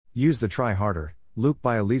Use the Try Harder, Luke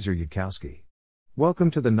by Eliezer Yudkowsky.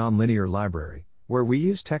 Welcome to the Nonlinear Library, where we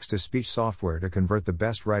use text-to-speech software to convert the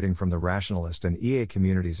best writing from the Rationalist and EA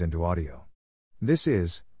communities into audio. This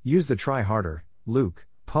is Use the Try Harder, Luke,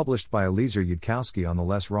 published by Eliezer Yudkowsky on the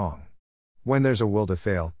LessWrong. When there's a will to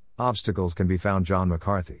fail, obstacles can be found. John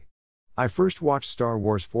McCarthy. I first watched Star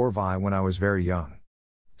Wars 4 when I was very young.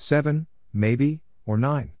 7, maybe, or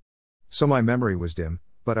 9. So my memory was dim,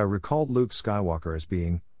 but I recalled Luke Skywalker as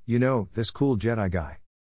being, this cool Jedi guy.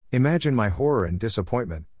 Imagine my horror and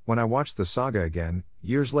disappointment when I watched the saga again,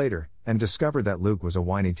 years later, and discovered that Luke was a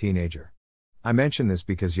whiny teenager. I mention this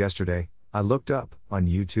because yesterday, I looked up, on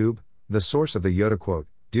YouTube, the source of the Yoda quote,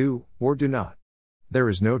 "Do, or do not. There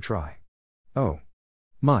is no try." Oh.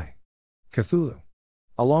 My. Cthulhu.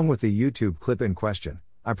 Along with the YouTube clip in question,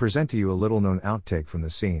 I present to you a little-known outtake from the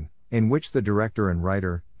scene, in which the director and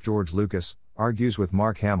writer, George Lucas, argues with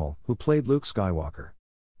Mark Hamill, who played Luke Skywalker.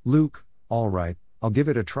 Luke, all right, I'll give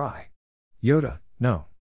it a try. Yoda, no.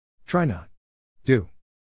 Try not. Do.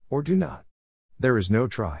 Or do not. There is no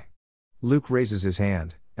try. Luke raises his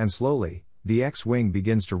hand, and slowly, the X-Wing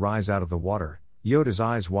begins to rise out of the water. Yoda's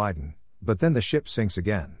eyes widen, but then the ship sinks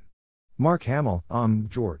again. Mark Hamill,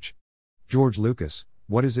 George. George Lucas,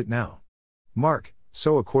 what is it now? Mark,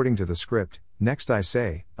 so according to the script, next I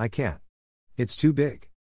say, I can't. It's too big.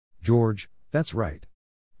 George, that's right.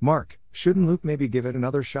 Mark, shouldn't Luke maybe give it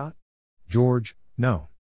another shot? George, no.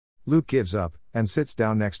 Luke gives up, and sits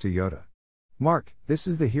down next to Yoda. Mark, this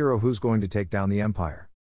is the hero who's going to take down the Empire.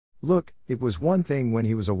 Look, it was one thing when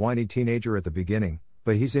he was a whiny teenager at the beginning,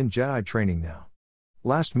 but he's in Jedi training now.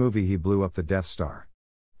 Last movie he blew up the Death Star.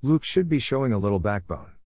 Luke should be showing a little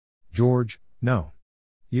backbone. George, no.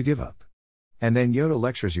 You give up. And then Yoda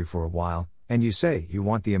lectures you for a while, and you say you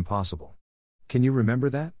want the impossible. Can you remember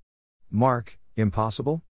that? Mark,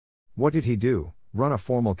 impossible? What did he do? Run a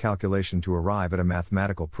formal calculation to arrive at a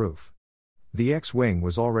mathematical proof. The X-Wing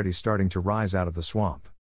was already starting to rise out of the swamp.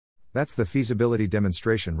 That's the feasibility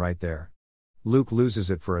demonstration right there. Luke loses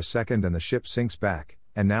it for a second and the ship sinks back,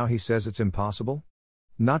 and now he says it's impossible?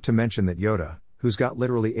 Not to mention that Yoda, who's got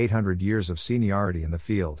literally 800 years of seniority in the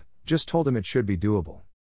field, just told him it should be doable.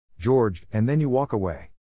 George, and then you walk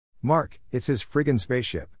away. Mark, it's his friggin'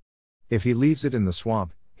 spaceship. If he leaves it in the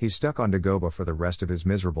swamp, he's stuck on Dagobah for the rest of his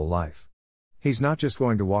miserable life. He's not just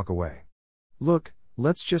going to walk away. Look,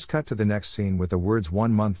 let's just cut to the next scene with the words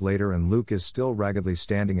 1 month later and Luke is still raggedly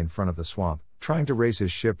standing in front of the swamp, trying to raise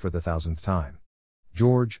his ship for the 1000th time.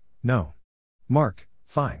 George, no. Mark,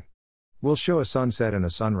 fine. We'll show a sunset and a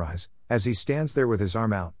sunrise, as he stands there with his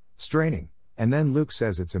arm out, straining, and then Luke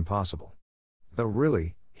says it's impossible. Though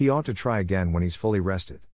really, he ought to try again when he's fully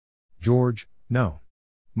rested. George, no.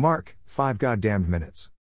 Mark, 5 goddamned minutes.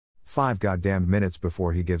 5 goddamned minutes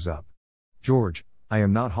before he gives up. George, I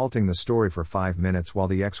am not halting the story for 5 minutes while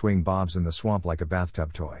the X-Wing bobs in the swamp like a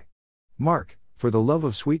bathtub toy. Mark, for the love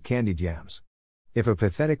of sweet candied yams. If a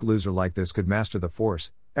pathetic loser like this could master the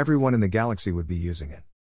Force, everyone in the galaxy would be using it.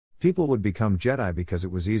 People would become Jedi because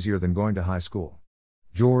it was easier than going to high school.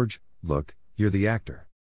 George, look, you're the actor.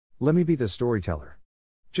 Let me be the storyteller.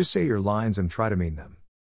 Just say your lines and try to mean them.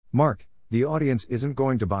 Mark, the audience isn't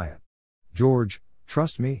going to buy it. George,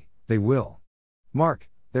 trust me, they will. Mark,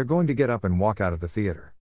 they're going to get up and walk out of the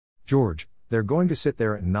theater. George, they're going to sit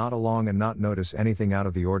there and nod along and not notice anything out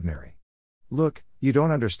of the ordinary. Look, you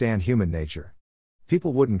don't understand human nature.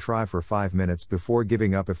 People wouldn't try for 5 minutes before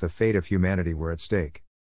giving up if the fate of humanity were at stake.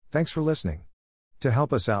 Thanks for listening. To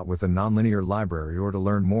help us out with the Nonlinear Library or to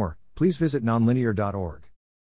learn more, please visit nonlinear.org.